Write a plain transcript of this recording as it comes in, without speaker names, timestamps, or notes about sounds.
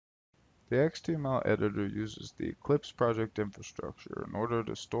The XTML editor uses the Eclipse project infrastructure in order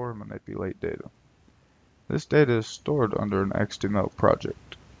to store and manipulate data. This data is stored under an XTML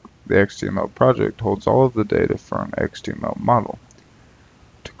project. The XTML project holds all of the data for an XTML model.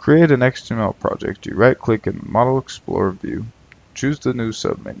 To create an XTML project, you right-click in the Model Explorer view, choose the New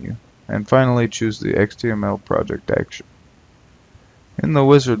submenu, and finally choose the XTML project action. In the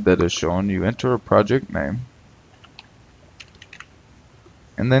wizard that is shown, you enter a project name,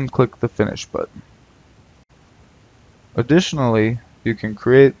 and then click the Finish button. Additionally, you can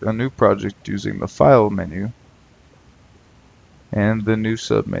create a new project using the File menu and the New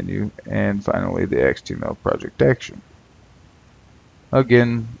submenu, and finally the XTML project action.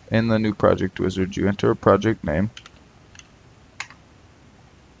 Again, in the New Project wizard, you enter a project name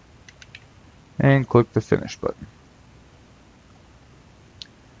and click the Finish button.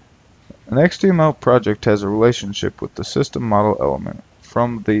 An XTML project has a relationship with the system model element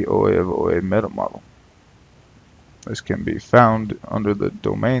from the OA of OA meta model. This can be found under the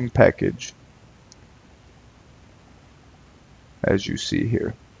domain package, as you see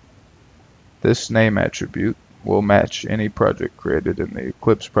here. This name attribute will match any project created in the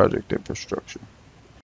Eclipse project infrastructure.